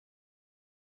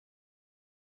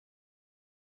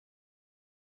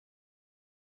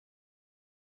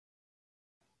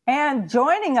And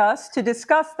joining us to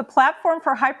discuss the platform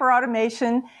for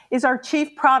hyperautomation is our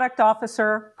Chief Product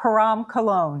Officer, Param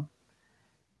Kalon.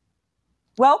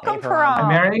 Welcome, Hey, Param. Hi,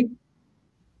 Mary.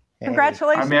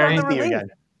 Congratulations Hi, Mary. on the release.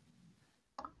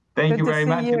 Thank Good you to very see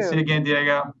much. you. Good to see you again,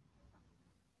 Diego.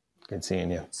 Good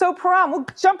seeing you. So Param, we'll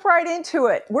jump right into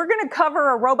it. We're going to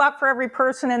cover a robot for every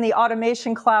person and the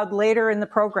automation cloud later in the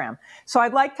program. So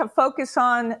I'd like to focus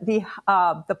on the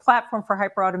platform for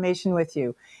hyperautomation with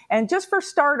you. And just for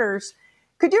starters,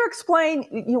 could you explain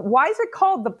why is it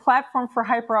called the platform for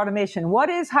hyperautomation? What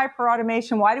is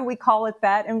hyperautomation? Why do we call it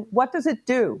that? And what does it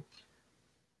do?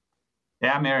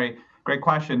 Yeah, Mary, great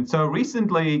question. So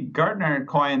recently, Gartner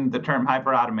coined the term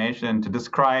hyperautomation to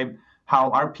describe how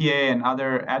RPA and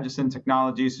other adjacent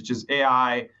technologies such as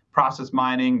AI, process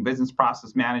mining, business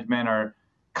process management are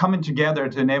coming together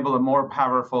to enable a more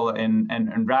powerful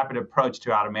and rapid approach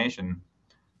to automation.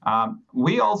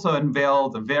 We also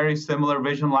unveiled a very similar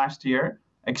vision last year,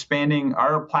 expanding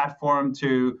our platform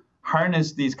to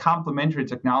harness these complementary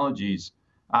technologies.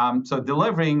 So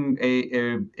delivering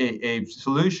a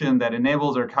solution that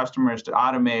enables our customers to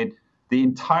automate the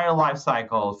entire life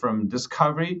cycle from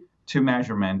discovery to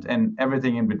measurement and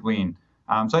everything in between.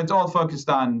 So it's all focused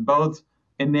on both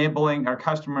enabling our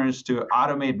customers to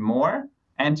automate more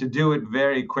and to do it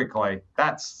very quickly.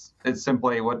 It's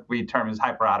simply what we term as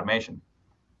hyperautomation.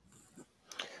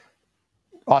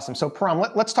 Awesome. So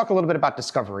Param, let's talk a little bit about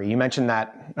discovery. You mentioned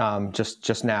that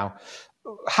just now.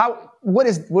 What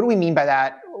do we mean by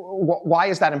that? Why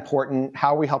is that important?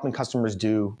 How are we helping customers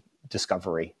do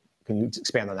discovery? Can you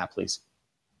expand on that, please?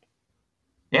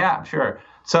 Yeah, sure.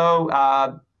 So,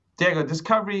 Diego,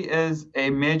 discovery is a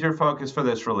major focus for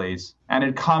this release, and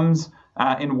it comes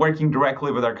in working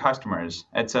directly with our customers.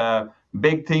 It's a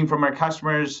big theme from our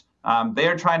customers. They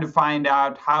are trying to find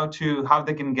out how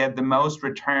they can get the most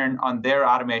return on their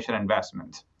automation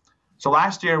investment. So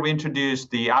last year, we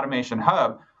introduced the Automation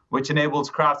Hub, which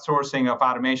enables crowdsourcing of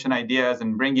automation ideas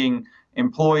and bringing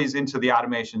employees into the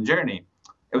automation journey.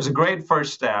 It was a great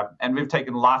first step, and we've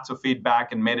taken lots of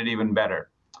feedback and made it even better.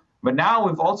 But now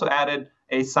we've also added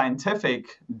a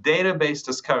scientific database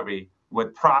discovery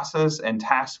with process and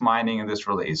task mining in this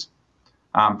release.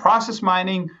 Process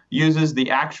mining uses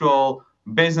the actual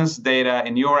business data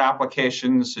in your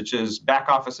applications, such as back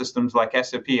office systems like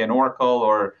SAP and Oracle,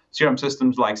 or CRM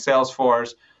systems like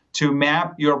Salesforce, to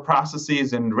map your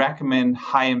processes and recommend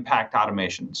high-impact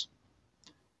automations.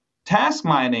 Task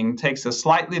mining takes a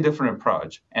slightly different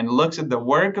approach and looks at the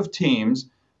work of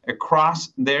teams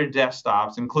across their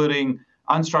desktops, including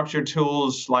unstructured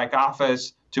tools like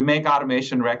Office, to make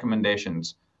automation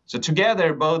recommendations. So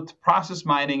together, both process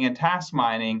mining and task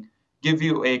mining give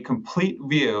you a complete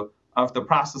view of the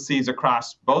processes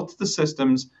across both the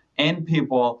systems and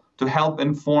people to help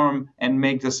inform and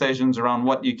make decisions around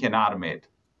what you can automate.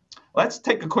 Let's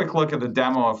take a quick look at the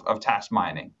demo of task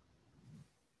mining.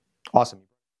 Awesome.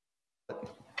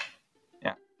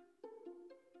 Yeah.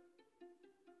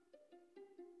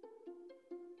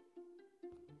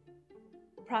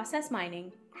 Process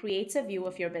mining creates a view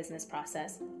of your business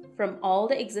process from all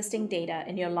the existing data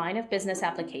in your line of business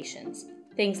applications,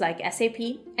 things like SAP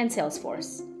and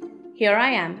Salesforce. Here I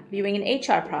am viewing an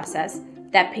HR process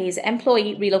that pays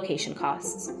employee relocation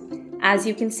costs. As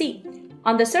you can see,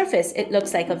 on the surface, it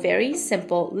looks like a very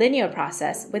simple linear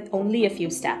process with only a few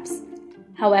steps.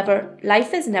 However,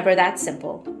 life is never that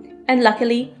simple. And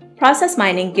luckily, process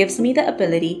mining gives me the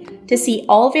ability to see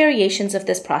all variations of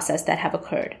this process that have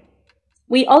occurred.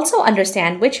 We also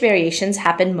understand which variations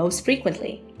happen most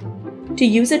frequently. To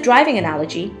use a driving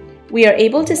analogy, we are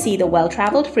able to see the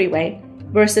well-traveled freeway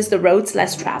versus the roads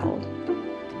less traveled.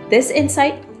 This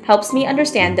insight helps me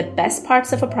understand the best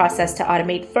parts of a process to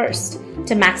automate first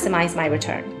to maximize my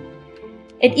return.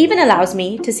 It even allows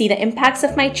me to see the impacts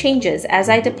of my changes as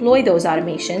I deploy those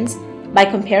automations by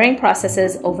comparing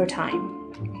processes over time.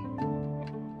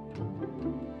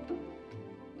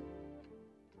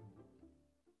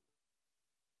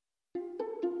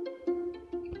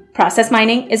 Process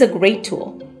mining is a great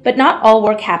tool, but not all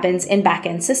work happens in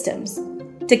back-end systems.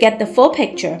 To get the full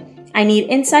picture, I need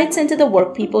insights into the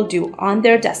work people do on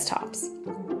their desktops.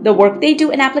 The work they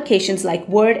do in applications like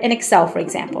Word and Excel, for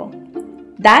example.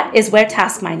 That is where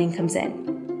task mining comes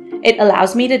in. It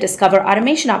allows me to discover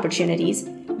automation opportunities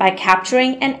by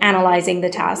capturing and analyzing the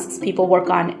tasks people work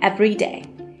on every day.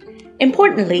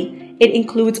 Importantly, it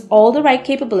includes all the right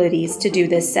capabilities to do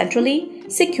this centrally,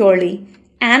 securely,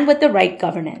 and with the right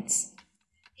governance.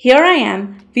 Here I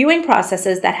am viewing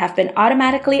processes that have been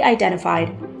automatically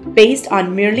identified based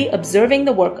on merely observing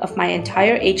the work of my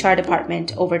entire HR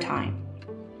department over time.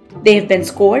 They have been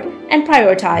scored and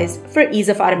prioritized for ease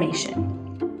of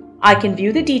automation. I can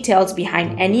view the details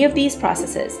behind any of these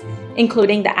processes,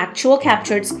 including the actual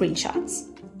captured screenshots.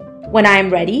 When I am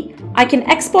ready, I can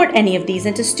export any of these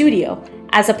into Studio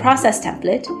as a process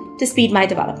template to speed my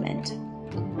development.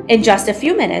 In just a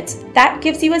few minutes, that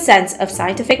gives you a sense of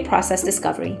scientific process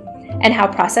discovery and how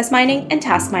process mining and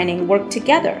task mining work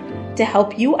together to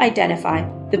help you identify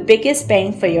the biggest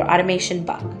bang for your automation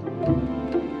buck.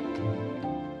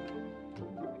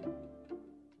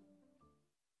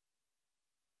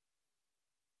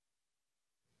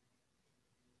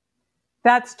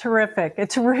 That's terrific.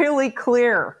 It's really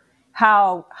clear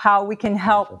how we can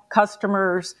help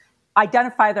customers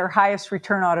identify their highest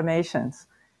return automations.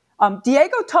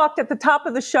 Diego talked at the top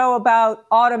of the show about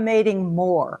automating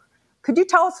more. Could you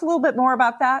tell us a little bit more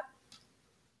about that?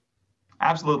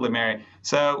 Absolutely, Mary.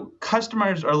 So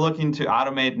customers are looking to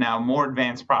automate now more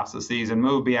advanced processes and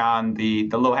move beyond the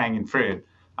low-hanging fruit.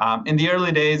 In the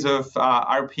early days of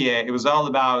RPA, it was all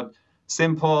about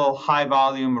simple,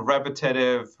 high-volume,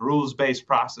 repetitive, rules-based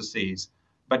processes.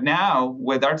 But now,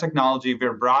 with our technology,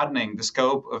 we're broadening the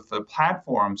scope of the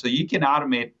platform, so you can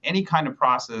automate any kind of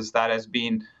process that has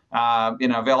been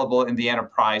available in the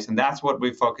enterprise, and that's what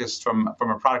we focused from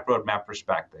a product roadmap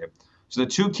perspective. So the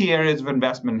two key areas of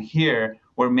investment here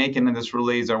we're making in this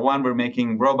release are, one, we're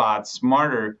making robots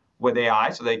smarter with AI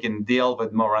so they can deal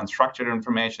with more unstructured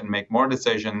information, make more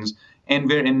decisions, and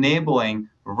we're enabling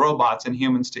robots and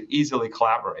humans to easily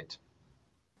collaborate.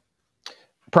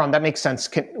 Param, that makes sense.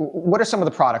 What are some of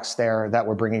the products there that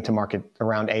we're bringing to market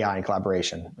around AI and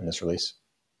collaboration in this release?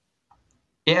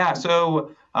 Yeah,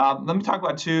 so let me talk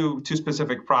about two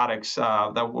specific products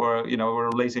that we're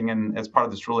releasing as part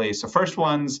of this release. The first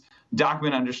one's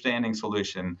document understanding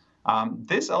solution.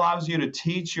 This allows you to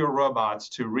teach your robots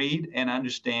to read and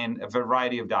understand a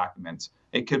variety of documents.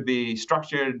 It could be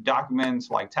structured documents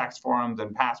like tax forms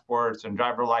and passports and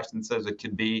driver licenses. It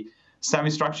could be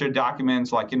semi-structured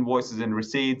documents like invoices and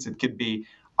receipts. It could be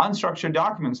unstructured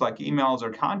documents like emails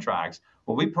or contracts.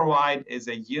 What we provide is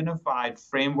a unified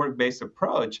framework-based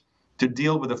approach to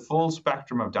deal with the full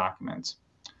spectrum of documents.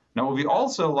 Now, what we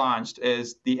also launched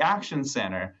is the Action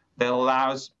Center that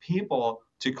allows people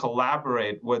to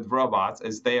collaborate with robots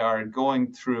as they are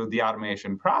going through the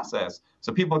automation process.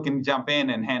 So people can jump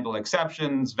in and handle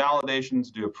exceptions,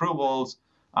 validations, do approvals.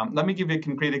 Let me give you a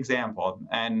concrete example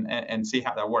and see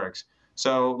how that works.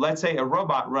 So let's say a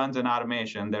robot runs an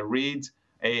automation that reads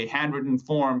a handwritten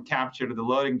form captured to the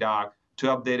loading dock to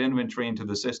update inventory into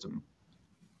the system.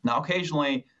 Now,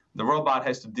 occasionally, the robot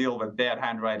has to deal with bad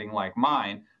handwriting like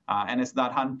mine, and it's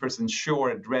not 100% sure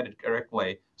it read it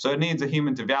correctly. So it needs a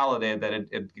human to validate that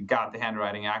it got the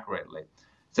handwriting accurately.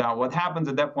 So what happens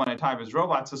at that point in time is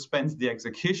robot suspends the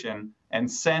execution and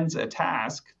sends a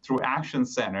task through Action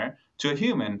Center to a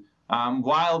human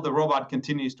while the robot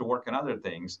continues to work on other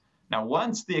things. Now,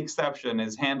 once the exception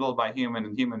is handled by human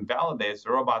and human validates,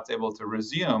 the robot's able to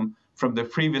resume from the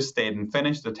previous state and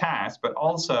finish the task, but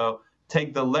also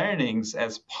take the learnings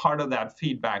as part of that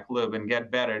feedback loop and get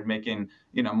better at making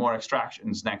more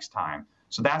extractions next time.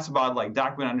 So that's about like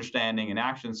document understanding and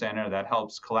Action Center that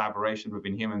helps collaboration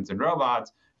between humans and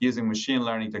robots using machine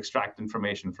learning to extract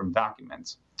information from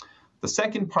documents. The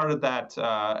second part of that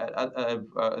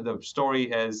the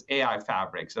story is AI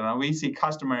fabrics. And we see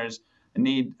customers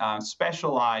need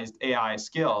specialized AI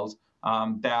skills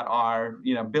that are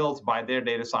built by their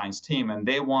data science team, and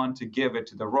they want to give it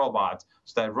to the robots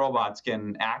so that robots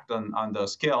can act on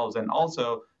those skills and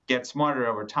also get smarter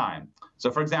over time.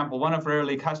 So for example, one of our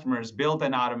early customers built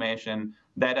an automation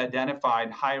that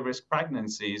identified high-risk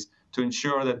pregnancies to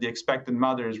ensure that the expectant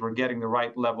mothers were getting the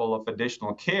right level of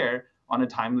additional care on a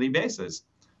timely basis.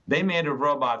 They made a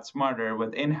robot smarter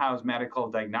with in-house medical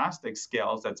diagnostic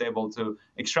skills that's able to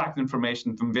extract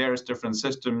information from various different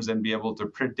systems and be able to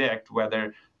predict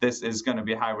whether this is going to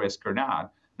be high risk or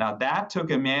not. Now, that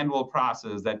took a manual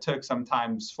process that took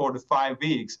sometimes 4 to 5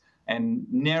 weeks and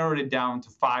narrowed it down to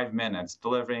 5 minutes,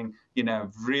 delivering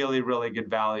really, really good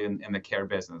value in the care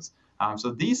business.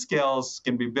 So these skills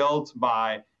can be built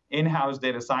by in-house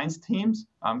data science teams,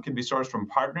 can be sourced from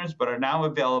partners, but are now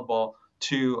available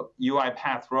to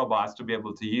UiPath robots to be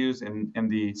able to use in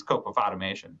the scope of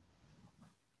automation.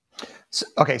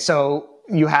 So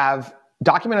you have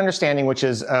document understanding, which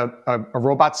is a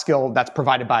robot skill that's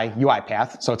provided by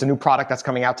UiPath. So it's a new product that's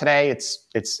coming out today.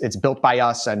 It's built by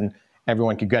us, and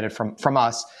everyone could get it from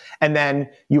us. And then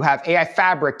you have AI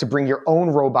Fabric to bring your own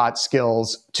robot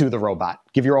skills to the robot.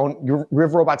 Give your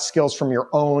robot skills from your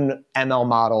own ML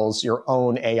models, your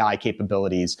own AI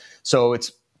capabilities. So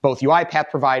it's both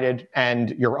UiPath provided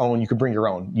and your own. You could bring your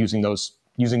own using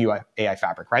AI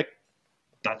Fabric, right?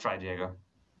 That's right, Diego.